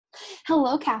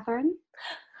Hello, Catherine.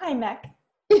 Hi, Mac.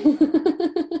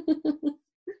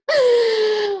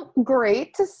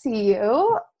 Great to see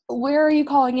you. Where are you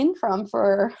calling in from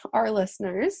for our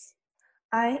listeners?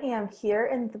 I am here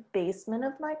in the basement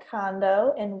of my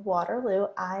condo in Waterloo,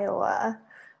 Iowa.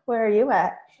 Where are you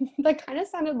at? That kind of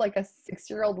sounded like a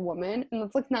 6-year-old woman, and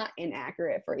that's like not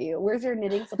inaccurate for you. Where's your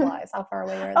knitting supplies? How far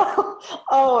away are they?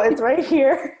 Oh, it's right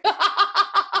here,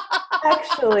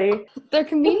 actually. They're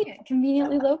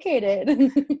conveniently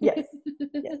located. Yes,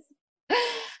 yes.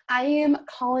 I am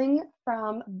calling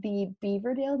from the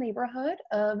Beaverdale neighborhood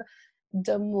of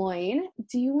Des Moines.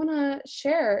 Do you want to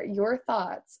share your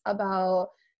thoughts about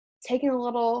taking a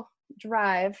little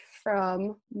drive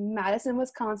from Madison,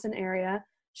 Wisconsin area?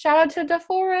 Shout out to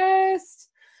DeForest!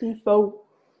 Default.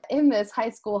 In this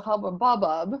high school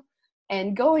hubbub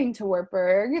and going to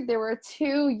Wartburg, there were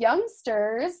two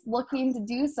youngsters looking to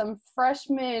do some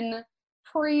freshman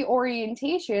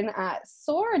pre-orientation at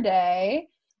SOAR Day,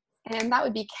 and that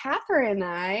would be Catherine and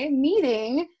I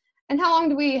meeting. And how long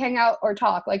do we hang out or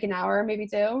talk? Like an hour, maybe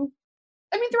two?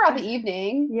 I mean, throughout the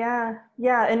evening. Yeah.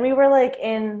 And we were like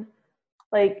in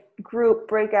like group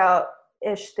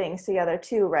breakout-ish things together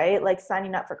too, right? Like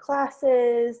signing up for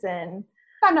classes and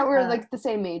Found out we were like the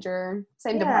same major,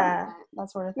 same department, that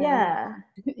sort of thing. Yeah.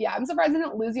 Yeah, I'm surprised I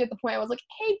didn't lose you at the point I was like,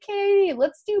 hey, Katie,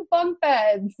 let's do bunk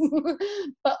beds.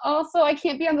 But also, I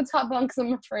can't be on the top bunks,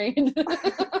 I'm afraid.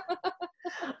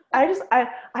 I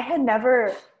had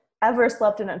never ever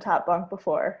slept in a top bunk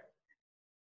before.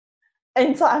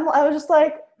 And so I was just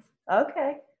like,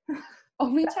 okay.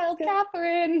 Only child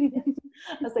Catherine.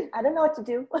 I was like, I don't know what to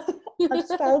do. I'll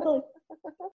just follow.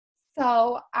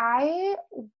 So I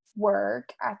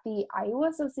work at the Iowa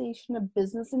Association of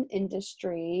Business and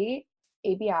Industry,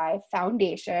 ABI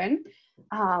Foundation.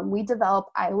 We develop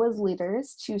Iowa's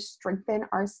leaders to strengthen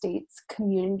our state's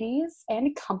communities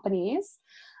and companies.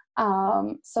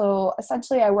 So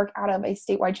essentially I work out of a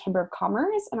statewide chamber of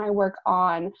commerce, and I work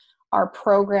on our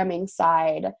programming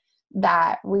side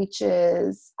that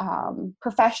reaches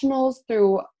professionals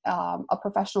through a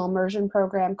professional immersion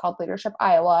program called Leadership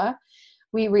Iowa.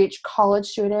 We reach college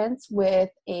students with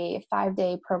a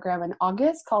 5-day program in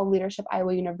August called Leadership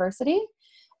Iowa University.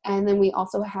 And then we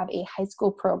also have a high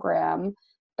school program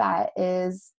that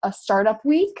is a startup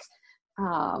week.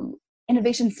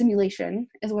 Innovation simulation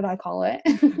is what I call it.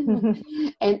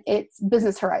 And it's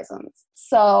Business Horizons.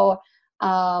 So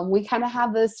we kind of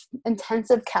have this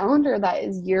intensive calendar that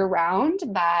is year-round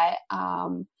that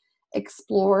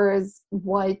explores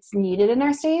what's needed in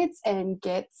our states and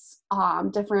gets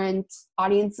different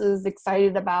audiences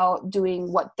excited about doing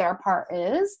what their part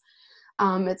is.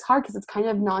 It's hard because it's kind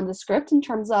of nondescript in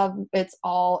terms of it's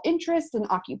all interest and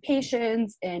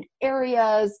occupations and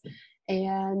areas,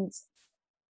 and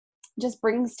just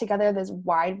brings together this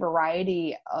wide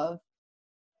variety of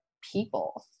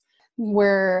people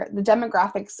where the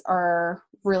demographics are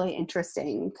really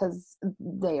interesting because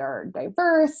they are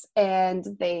diverse and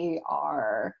they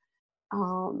are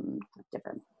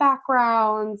different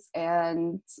backgrounds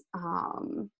and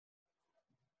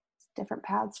different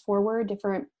paths forward,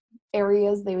 different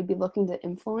areas they would be looking to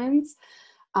influence,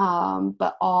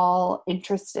 but all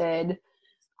interested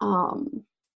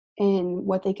in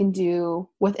what they can do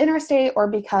within our state or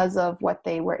because of what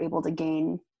they were able to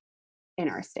gain in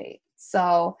our state.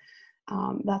 So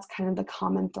that's kind of the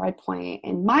common thread point.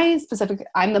 And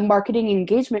I'm the marketing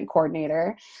engagement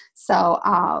coordinator. So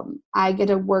I get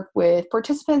to work with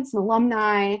participants and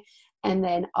alumni and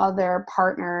then other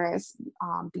partners,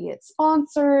 be it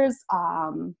sponsors,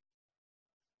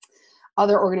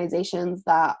 other organizations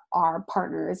that are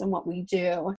partners in what we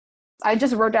do. I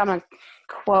just wrote down a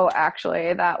quote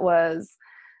actually that was,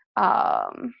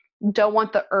 don't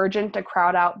want the urgent to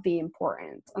crowd out the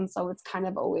important. And so it's kind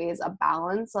of always a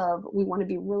balance of we want to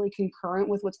be really concurrent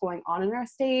with what's going on in our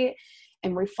state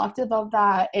and reflective of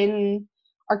that in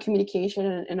our communication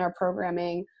and in our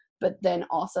programming. But then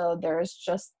also there's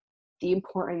just the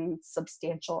important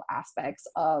substantial aspects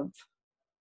of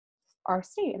our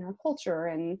state and our culture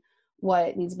and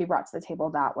what needs to be brought to the table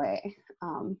that way,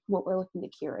 what we're looking to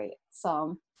curate.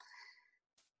 So,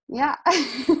 yeah.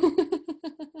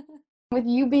 With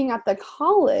you being at the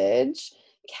college,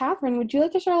 Catherine, would you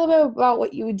like to share a little bit about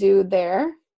what you do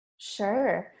there?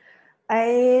 Sure.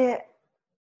 I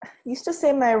used to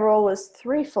say my role was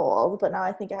threefold, but now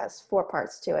I think it has 4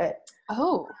 parts to it.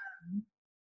 Oh.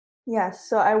 Yes,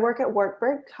 so I work at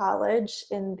Wartburg College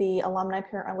in the Alumni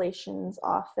Parent Relations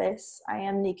office. I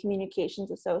am the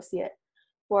communications associate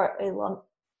for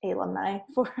alumni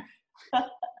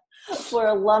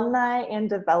and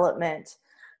development.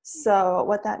 So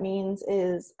what that means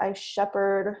is I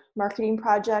shepherd marketing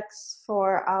projects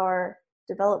for our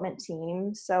development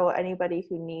team. So anybody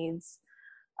who needs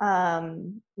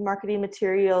marketing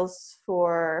materials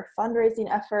for fundraising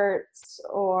efforts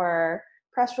or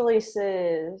press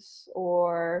releases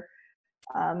or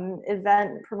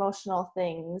event promotional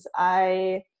things,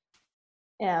 I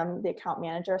am the account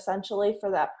manager essentially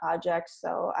for that project.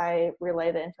 So I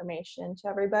relay the information to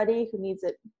everybody who needs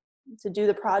it to do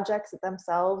the projects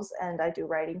themselves, and I do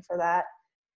writing for that.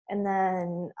 And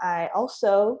then I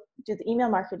also do the email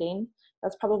marketing.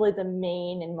 That's probably the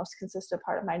main and most consistent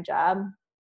part of my job.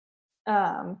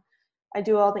 I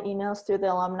do all the emails through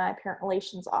the alumni parent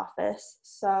relations office.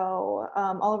 So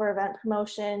all of our event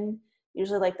promotion,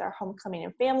 usually like our homecoming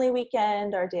and family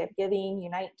weekend, our day of giving,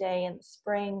 Unite Day in the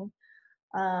spring,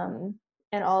 and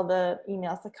all the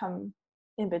emails that come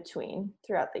in between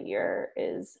throughout the year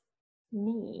is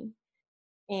me.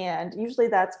 And usually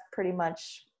that's pretty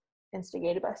much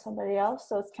instigated by somebody else.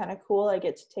 So it's kind of cool. I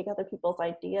get to take other people's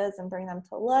ideas and bring them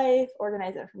to life,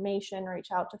 organize information,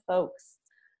 reach out to folks.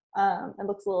 It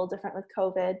looks a little different with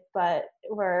COVID, but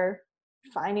we're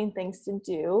finding things to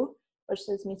do, which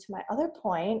leads me to my other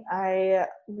point. I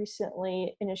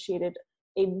recently initiated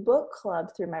a book club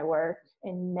through my work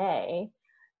in May,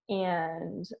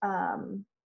 and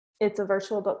it's a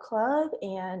virtual book club,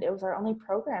 and it was our only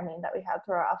programming that we had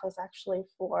through our office actually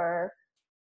for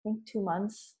I think 2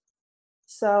 months.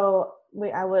 So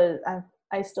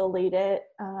I still lead it.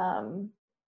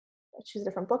 Choose a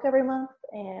different book every month,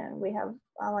 and we have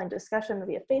online discussion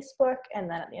via Facebook, and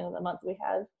then at the end of the month we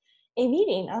have a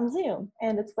meeting on Zoom,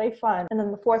 and it's way fun. And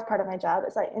then the fourth part of my job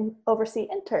is I oversee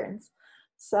interns.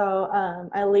 So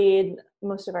I lead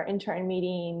most of our intern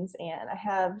meetings, and I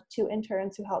have 2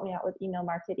 interns who help me out with email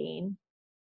marketing.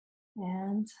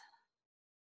 And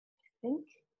I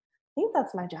think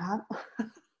that's my job.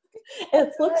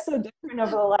 It looks so different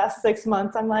over the last 6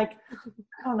 months. I'm like,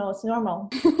 I don't know, it's normal.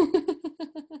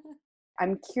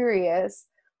 I'm curious,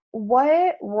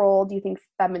 what role do you think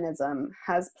feminism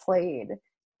has played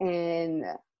in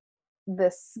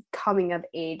this coming of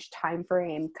age time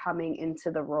frame, coming into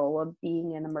the role of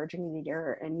being an emerging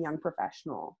leader and young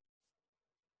professional?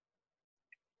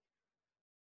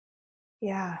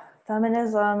 Yeah,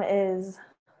 feminism is,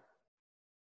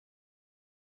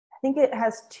 I think it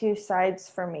has 2 sides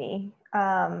for me.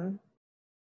 The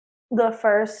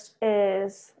first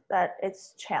is that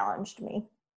it's challenged me.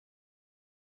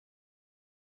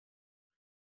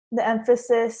 The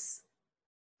emphasis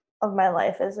of my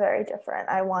life is very different.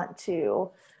 I want to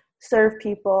serve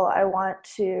people. I want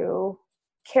to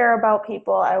care about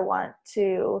people. I want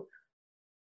to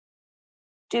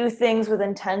do things with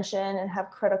intention and have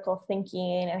critical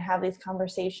thinking and have these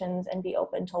conversations and be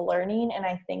open to learning. And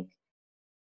I think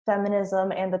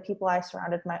feminism and the people I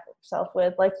surrounded myself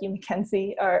with, like you,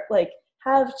 Mackenzie, are like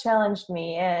have challenged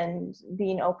me, and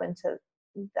being open to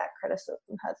that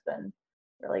criticism has been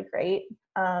really great.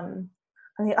 On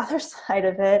the other side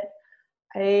of it,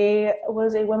 I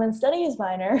was a women's studies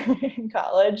minor in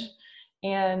college,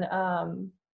 and I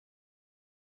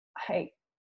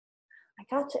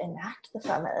got to enact the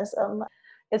feminism.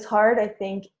 It's hard, I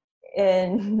think,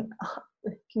 in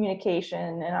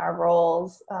communication in our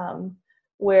roles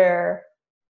where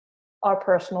our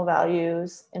personal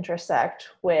values intersect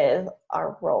with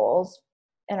our roles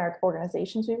in our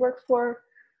organizations we work for.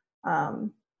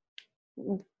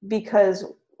 Because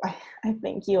I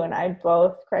think you and I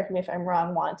both, correct me if I'm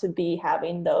wrong, want to be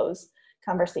having those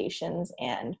conversations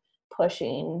and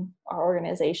pushing our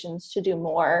organizations to do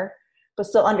more, but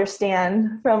still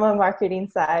understand from a marketing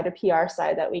side, a PR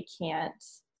side, that we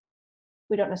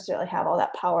don't necessarily have all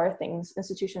that power.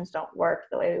 Institutions don't work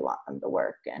the way we want them to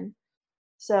work. And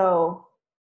so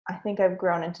I think I've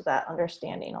grown into that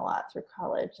understanding a lot through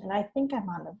college. And I think I'm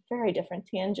on a very different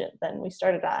tangent than we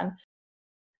started on.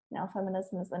 Now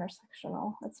feminism is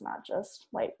intersectional. It's not just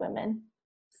white women.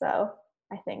 So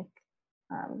I think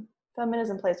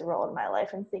feminism plays a role in my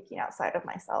life in thinking outside of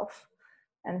myself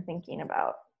and thinking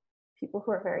about people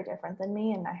who are very different than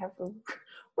me. And I have a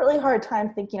really hard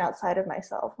time thinking outside of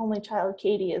myself. Only child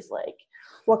Katie is like,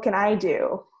 what can I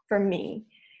do for me?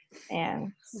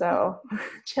 And so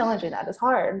challenging that is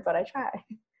hard, but I try.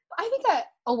 I think at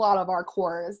a lot of our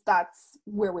cores, that's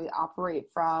where we operate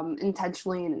from,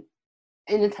 intentionally and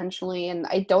unintentionally. And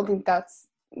I don't think that's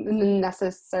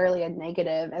necessarily a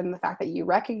negative. And the fact that you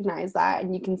recognize that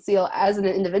and you can see as an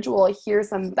individual, here's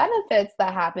some benefits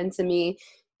that happen to me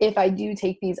if I do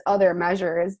take these other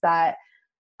measures that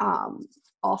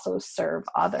also serve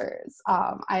others.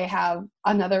 I have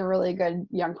another really good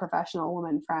young professional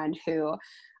woman friend who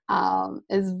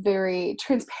is very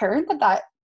transparent that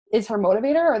is her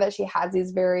motivator, or that she has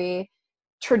these very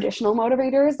traditional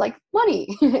motivators like money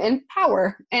and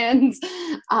power, and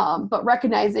but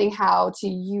recognizing how to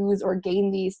use or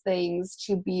gain these things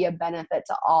to be a benefit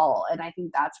to all. And I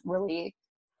think that's really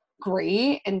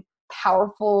great and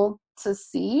powerful to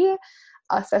see,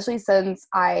 especially since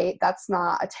that's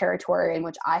not a territory in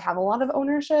which I have a lot of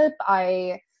ownership.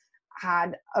 I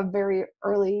had a very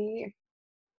early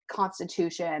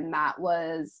constitution that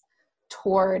was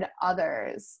toward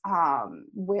others,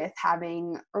 with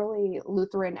having early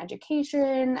Lutheran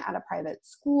education at a private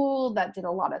school that did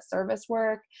a lot of service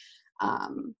work.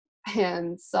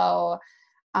 And so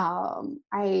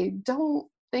I don't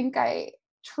think I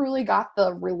truly got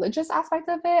the religious aspect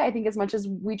of it. I think as much as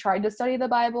we tried to study the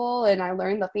Bible and I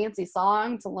learned the fancy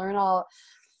song to learn all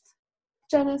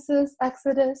Genesis,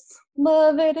 Exodus,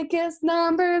 Leviticus,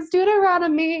 Numbers,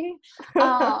 Deuteronomy.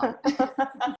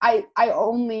 I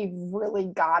only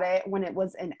really got it when it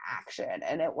was in action,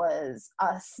 and it was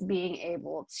us being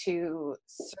able to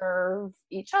serve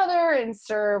each other and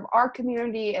serve our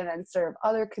community and then serve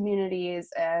other communities,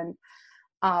 and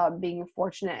being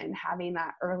fortunate in having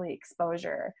that early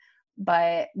exposure.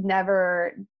 But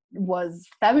never was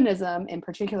feminism in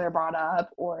particular brought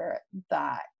up, or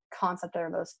that concept or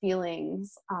those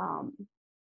feelings.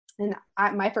 And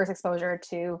my first exposure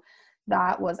to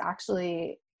that was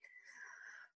actually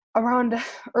around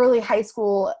early high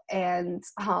school, and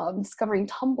discovering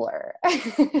Tumblr.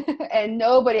 And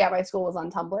nobody at my school was on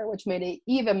Tumblr, which made it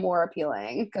even more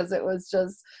appealing, because it was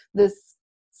just this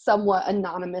somewhat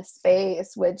anonymous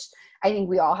space, which I think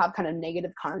we all have kind of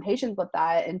negative connotations with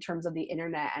that in terms of the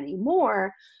internet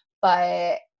anymore.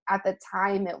 But at the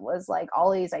time, it was like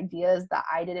all these ideas that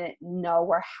I didn't know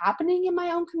were happening in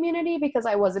my own community because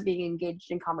I wasn't being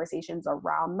engaged in conversations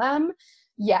around them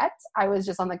yet. I was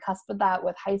just on the cusp of that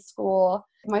with high school.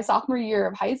 My sophomore year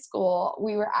of high school,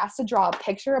 we were asked to draw a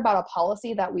picture about a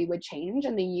policy that we would change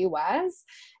in the US.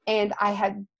 And I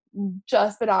had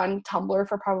just been on Tumblr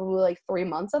for probably like 3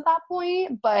 months at that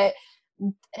point, but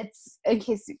it's, in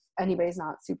case anybody's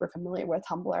not super familiar with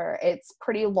Tumblr, it's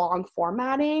pretty long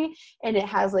formatting, and it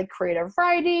has like creative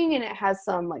writing, and it has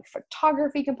some like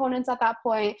photography components at that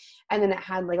point, and then it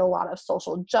had like a lot of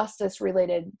social justice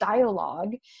related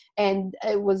dialogue. And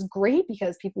it was great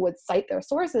because people would cite their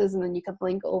sources, and then you could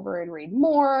link over and read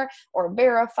more or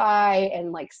verify,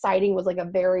 and like citing was like a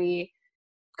very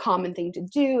common thing to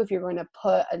do if you're going to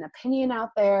put an opinion out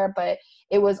there. But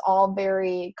it was all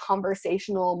very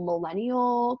conversational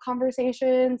millennial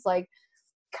conversations, like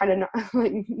kind of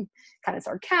like kind of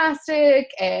sarcastic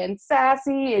and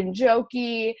sassy and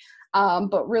jokey,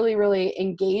 but really, really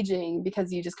engaging,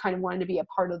 because you just kind of wanted to be a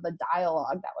part of the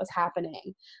dialogue that was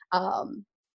happening.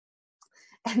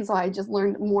 And so I just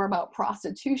learned more about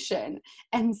prostitution.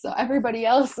 And so everybody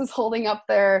else is holding up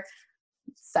their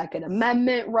Second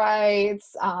Amendment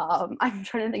rights. I'm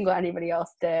trying to think what anybody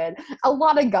else did. A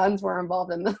lot of guns were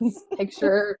involved in this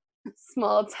picture.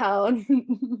 Small town,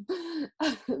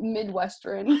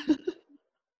 Midwestern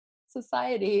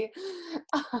society.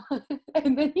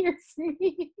 And then here's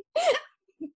me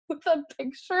with a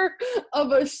picture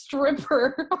of a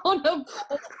stripper on a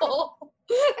pole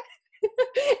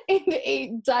and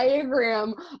a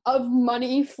diagram of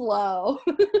money flow.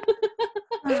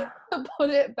 To put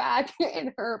it back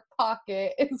in her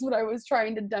pocket is what I was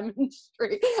trying to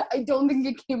demonstrate. I don't think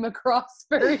it came across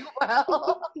very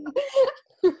well.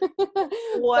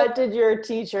 What did your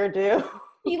teacher do?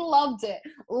 He loved it,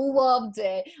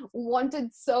 wanted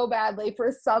so badly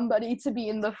for somebody to be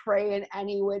in the fray in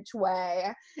any which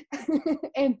way,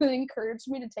 and then encouraged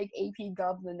me to take AP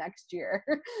Gov the next year.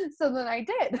 So then I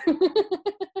did.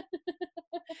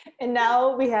 And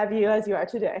now we have you as you are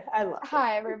today. I love it.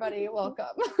 Hi, everybody. Welcome.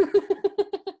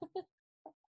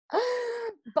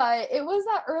 But it was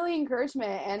that early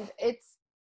encouragement, and it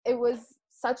was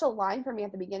such a line for me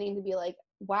at the beginning to be like,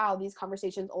 wow, these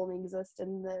conversations only exist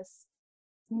in this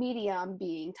medium,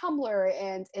 being Tumblr,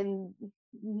 and in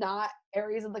not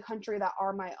areas of the country that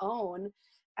are my own.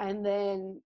 And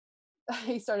then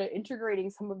I started integrating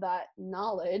some of that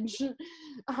knowledge,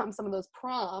 some of those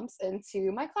prompts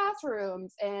into my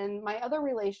classrooms and my other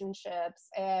relationships,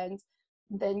 and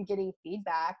then getting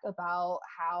feedback about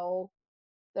how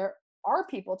there are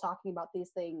people talking about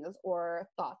these things or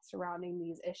thoughts surrounding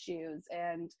these issues,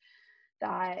 and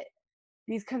that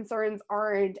these concerns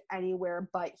aren't anywhere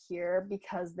but here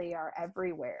because they are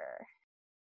everywhere.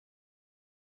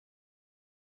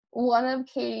 One of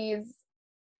Katie's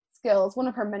skills, one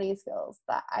of her many skills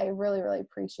that I really, really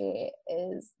appreciate,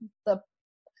 is the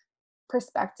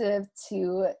perspective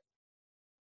to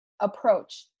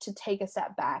approach to take a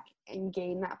step back and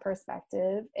gain that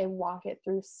perspective and walk it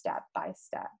through step by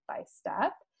step by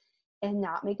step, and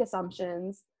not make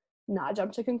assumptions, not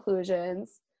jump to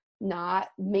conclusions, not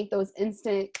make those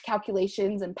instant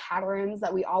calculations and patterns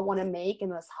that we all want to make in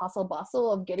this hustle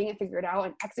bustle of getting it figured out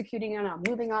and executing on it,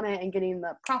 moving on it and getting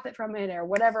the profit from it or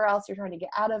whatever else you're trying to get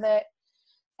out of it.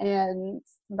 And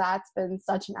that's been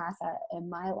such an asset in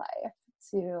my life,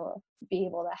 to be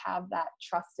able to have that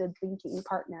trusted thinking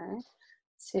partner,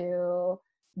 to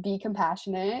be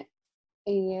compassionate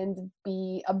and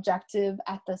be objective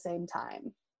at the same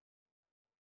time.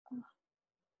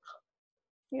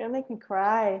 You're gonna make me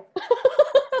cry.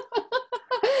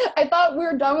 I thought we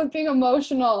were done with being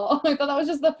emotional. I thought that was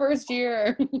just the first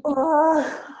year.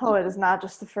 Oh, it is not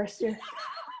just the first year.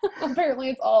 Apparently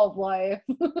it's all of life.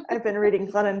 I've been reading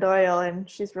Glennon Doyle and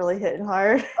she's really hitting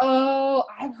hard. Oh,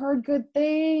 I've heard good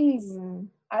things.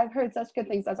 I've heard such good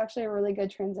things. That's actually a really good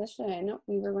transition.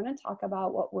 We were going to talk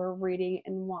about what we're reading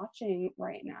and watching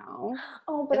right now.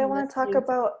 Oh, but I want to talk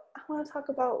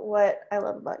about what I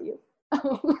love about you.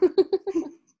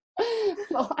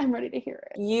 Well, I'm ready to hear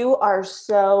it. You are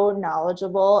so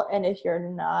knowledgeable, and if you're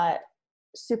not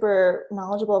super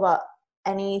knowledgeable about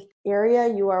any area,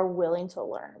 you are willing to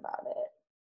learn about it.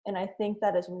 And I think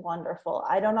that is wonderful.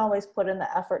 I don't always put in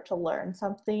the effort to learn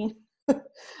something.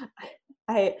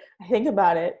 I think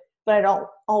about it, but I don't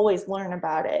always learn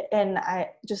about it. And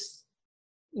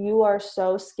you are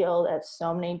so skilled at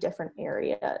so many different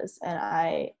areas, and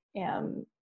I am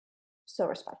so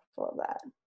respectful of that.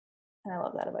 And I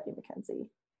love that about you, Mackenzie.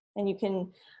 And you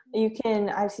can,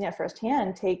 I've seen it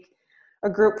firsthand, take a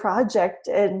group project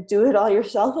and do it all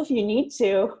yourself if you need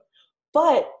to,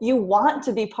 but you want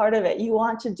to be part of it. You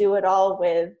want to do it all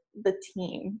with the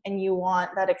team, and you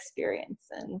want that experience,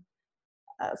 and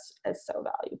it's so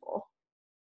valuable.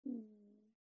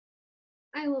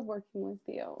 I love working with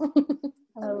you.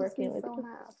 I love working with you.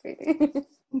 Happy.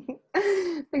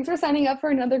 Thanks for signing up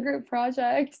for another group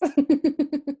project.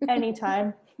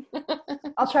 Anytime.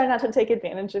 I'll try not to take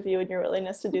advantage of you and your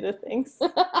willingness to do the things.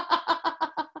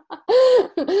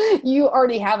 You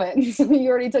already haven't. You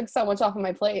already took so much off of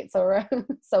my plate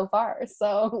so far.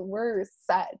 So we're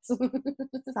set.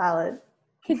 Solid.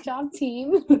 Good job,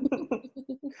 team.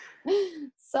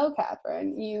 So,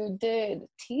 Catherine, you did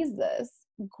tease this.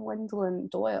 Gwendolyn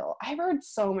Doyle. I've heard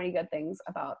so many good things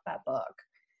about that book.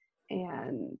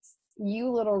 And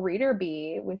you little reader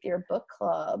bee with your book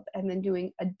club and then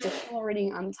doing additional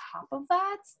reading on top of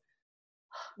that.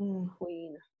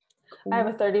 Queen. I have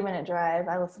a 30-minute drive.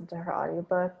 I listen to her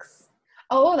audiobooks.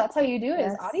 Oh, that's how you do it,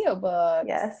 Yes. is audiobooks.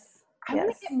 Yes. I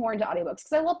want to get more into audiobooks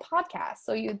because I love podcasts.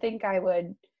 So you'd think I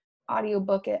would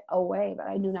audiobook it away, but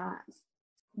I do not.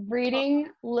 Reading,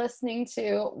 listening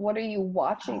to, what are you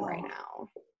watching right now?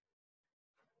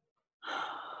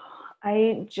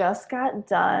 I just got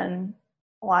done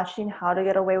watching How to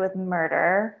Get Away with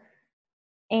Murder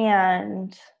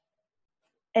and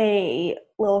a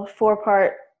little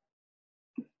 4-part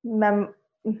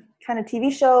kind of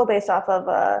TV show based off of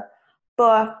a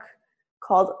book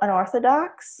called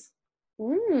Unorthodox.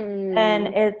 And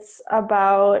it's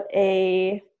about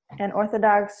an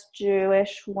Orthodox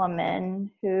Jewish woman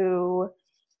who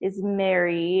is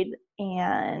married,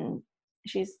 and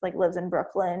she's like lives in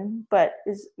Brooklyn, but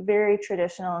is very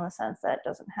traditional in the sense that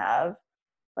doesn't have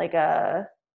like a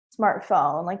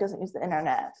smartphone, like doesn't use the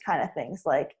internet kind of things.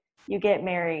 Like you get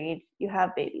married, you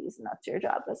have babies, and that's your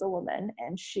job as a woman.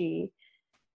 And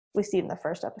we see in the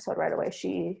first episode right away,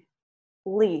 she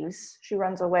leaves, she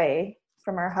runs away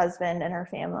from her husband and her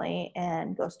family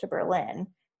and goes to Berlin.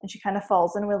 And she kind of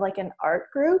falls in with like an art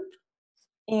group,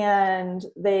 and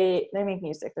they make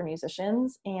music. They're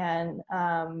musicians, and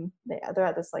they're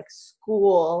at this like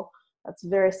school that's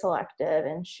very selective,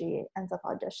 and she ends up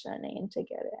auditioning to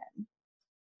get in.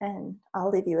 And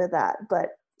I'll leave you with that. But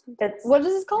what is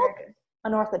this called?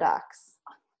 Unorthodox.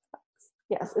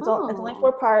 Yes, it's only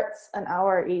 4 parts, an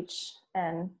hour each,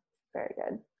 and very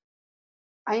good.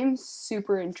 I am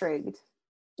super intrigued.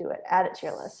 Do it. Add it to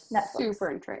your list. Netflix. Super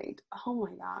intrigued. Oh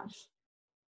my gosh.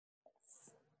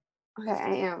 Okay,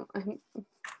 I am. I'm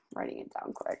writing it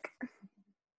down quick.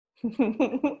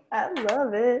 I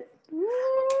love it.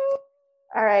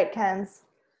 All right, Kenz.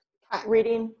 Okay.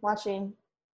 Reading, watching,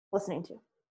 listening to.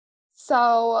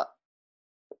 So,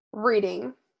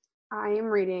 reading. I am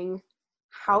reading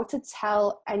How to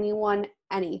Tell Anyone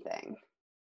Anything.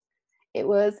 It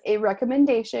was a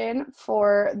recommendation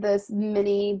for this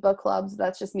mini book club. So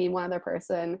that's just me and one other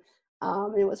person.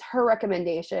 It was her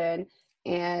recommendation.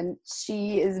 And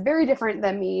she is very different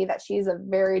than me, that she's a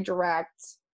very direct,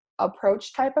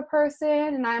 approach type of person,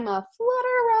 and I'm a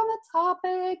flutter around the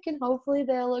topic and hopefully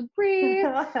they'll agree.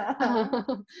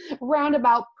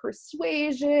 Roundabout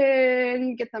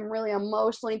persuasion, get them really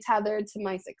emotionally tethered to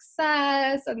my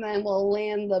success, and then we'll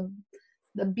land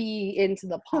the bee into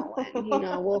the pollen.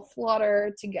 We'll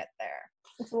flutter to get there.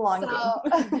 It's a long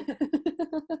game.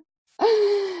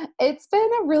 It's been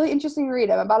a really interesting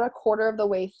read. I'm about a quarter of the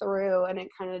way through, and it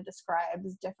kind of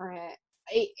describes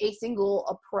a single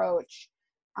approach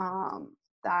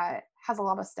that has a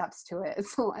lot of steps to it.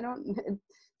 So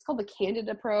it's called the candid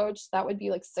approach. That would be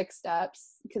like 6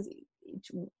 steps because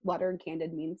each letter in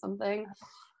candid means something.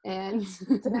 And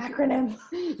it's an acronym.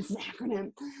 It's an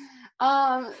acronym.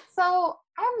 So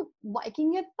I'm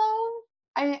liking it though.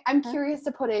 I'm curious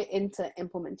to put it into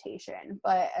implementation,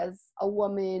 but as a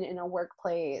woman in a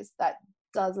workplace that's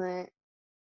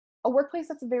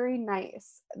very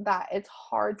nice, that it's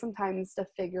hard sometimes to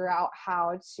figure out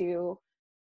how to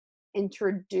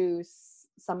introduce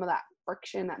some of that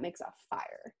friction that makes a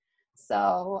fire.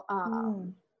 So,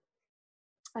 and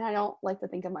I don't like to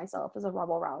think of myself as a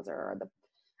rebel rouser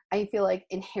I feel like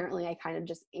inherently I kind of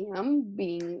just am,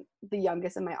 being the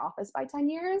youngest in my office by 10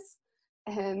 years.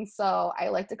 And so I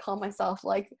like to call myself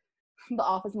like the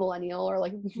office millennial or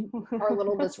like our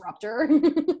little disruptor. And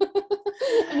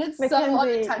it's Mackenzie, so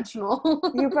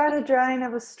unintentional. You brought a drawing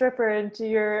of a stripper into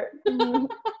your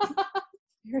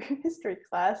history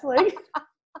class, like.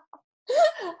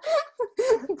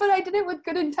 But I did it with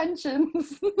good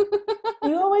intentions.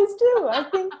 You always do. I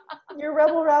think your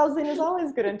rebel rousing is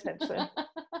always good intention.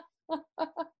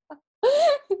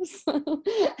 So,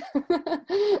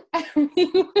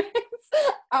 anyways,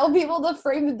 I'll be able to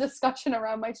frame the discussion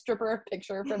around my stripper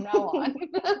picture from now on.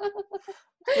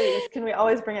 Please, can we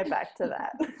always bring it back to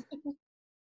that?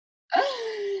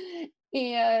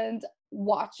 And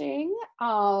watching,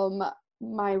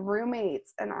 my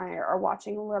roommates and I are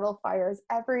watching Little Fires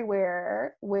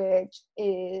Everywhere, which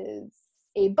is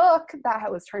a book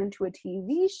that was turned into a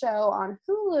TV show on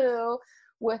Hulu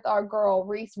with our girl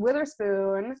Reese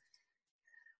Witherspoon,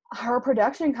 her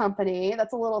production company.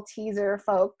 That's a little teaser,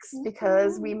 folks,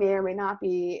 because we may or may not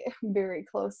be very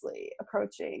closely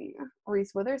approaching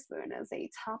Reese Witherspoon as a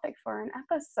topic for an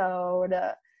episode.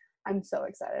 I'm so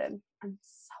excited.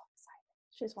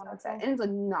 She's wonderful. And it's a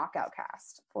knockout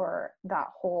cast for that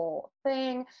whole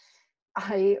thing.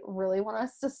 I really want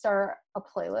us to start a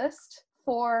playlist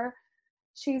for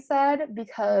She Said,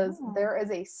 because there is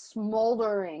a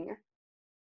smoldering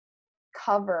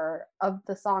cover of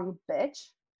the song Bitch.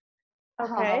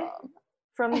 Okay.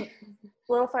 From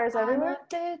Little Fires Everywhere?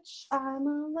 I'm a bitch, I'm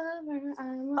a lover,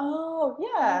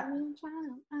 yeah. I'm a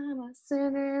child, I'm a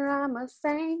sinner, I'm a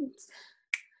saint.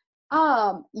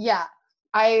 Yeah.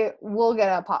 I will get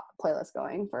a playlist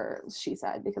going for She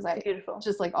Said, because Beautiful.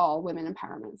 Just like all women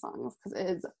empowerment songs, because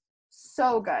it is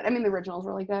so good. I mean, the original is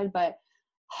really good, but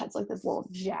it's like this little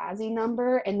jazzy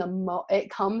number, and it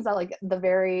comes at like the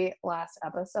very last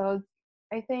episode,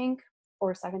 I think,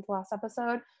 or second to last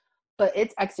episode, but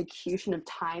its execution of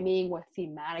timing with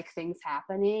thematic things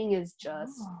happening is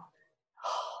just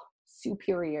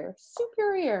superior.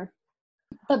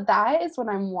 But that is what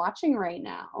I'm watching right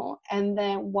now. And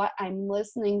then what I'm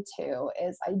listening to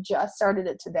is, I just started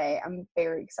it today, I'm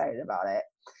very excited about it,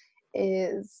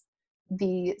 is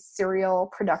the Serial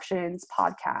Productions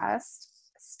podcast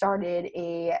started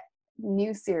a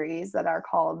new series that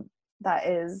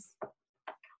is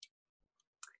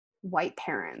White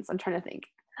Parents. I'm trying to think.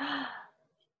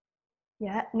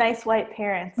 Yeah, Nice White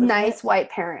Parents. Nice White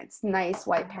Parents.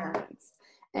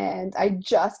 And I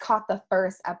just caught the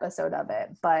first episode of it,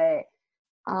 but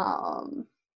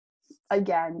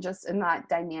again, just in that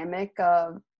dynamic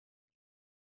of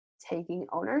taking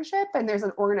ownership, and there's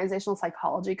an organizational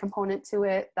psychology component to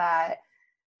it that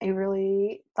I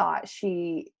really thought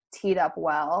she teed up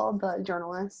well, the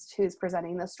journalist who's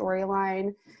presenting the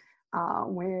storyline,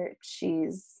 where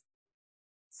she's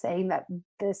saying that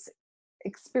this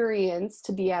experience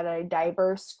to be at a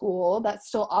diverse school that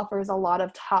still offers a lot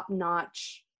of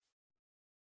top-notch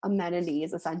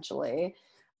amenities, essentially.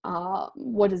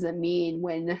 What does it mean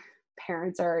when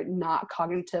parents are not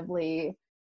cognitively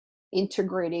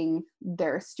integrating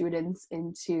their students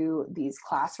into these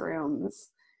classrooms,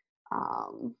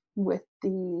 with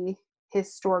the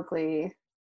historically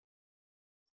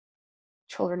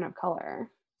children of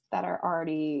color that are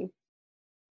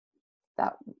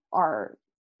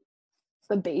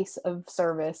the base of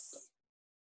service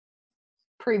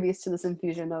previous to this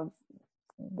infusion of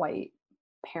white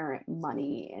parent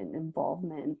money and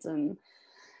involvement. And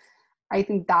I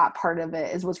think that part of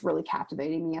it is what's really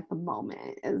captivating me at the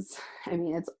moment.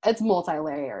 It's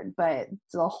multi-layered, but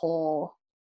the whole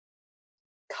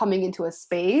coming into a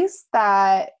space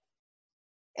that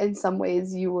in some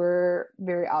ways you were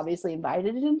very obviously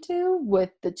invited into with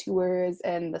the tours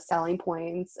and the selling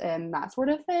points and that sort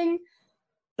of thing,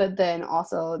 but then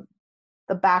also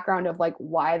the background of like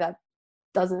why that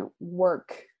doesn't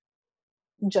work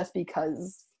just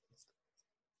because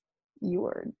you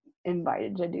were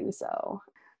invited to do so.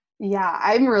 Yeah,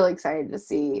 I'm really excited to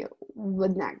see the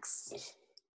next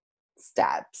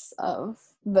steps of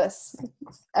this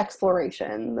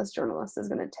exploration this journalist is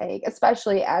going to take,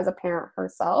 especially as a parent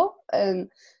herself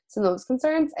and some of those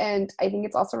concerns. And I think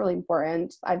it's also really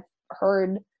important. I've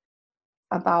heard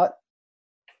about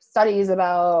studies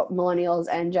about millennials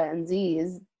and Gen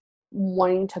Zs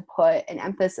wanting to put an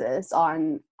emphasis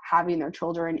on having their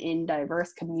children in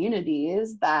diverse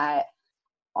communities that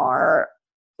are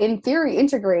in theory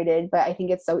integrated, but I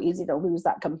think it's so easy to lose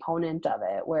that component of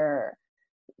it where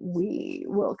we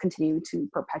will continue to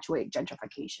perpetuate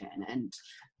gentrification and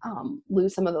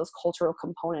lose some of those cultural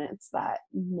components that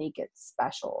make it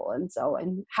special.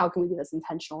 And how can we do this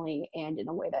intentionally and in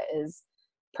a way that is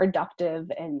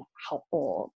productive and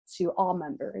helpful to all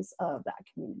members of that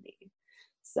community?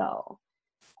 So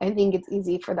I think it's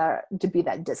easy for that to be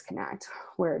that disconnect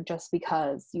where just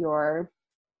because you're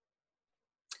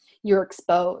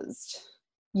exposed,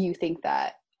 you think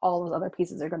that all those other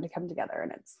pieces are going to come together,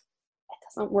 and it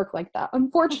doesn't work like that,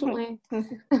 unfortunately. I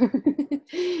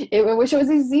wish it was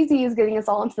as easy as getting us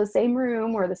all into the same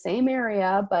room or the same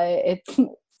area, but it's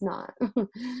not.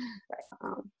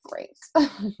 Great.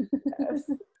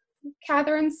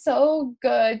 Catherine, so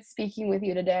good speaking with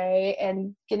you today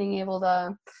and getting able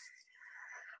to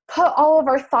put all of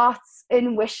our thoughts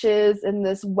and wishes in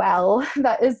this well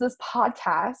that is this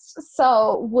podcast.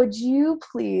 So would you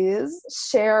please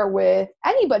share with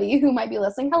anybody who might be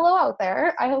listening, hello out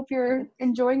there, I hope you're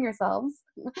enjoying yourselves,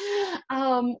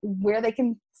 where they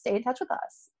can stay in touch with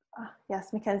us?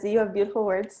 Yes, Mackenzie, you have beautiful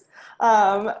words.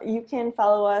 You can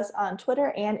follow us on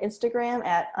Twitter and Instagram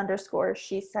at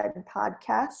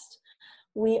 _SheSaidPodcast.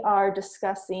 We are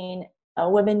discussing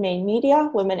women-made media,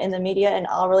 women in the media, and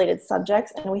all related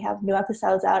subjects, and we have new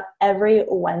episodes out every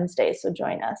Wednesday, so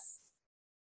join us.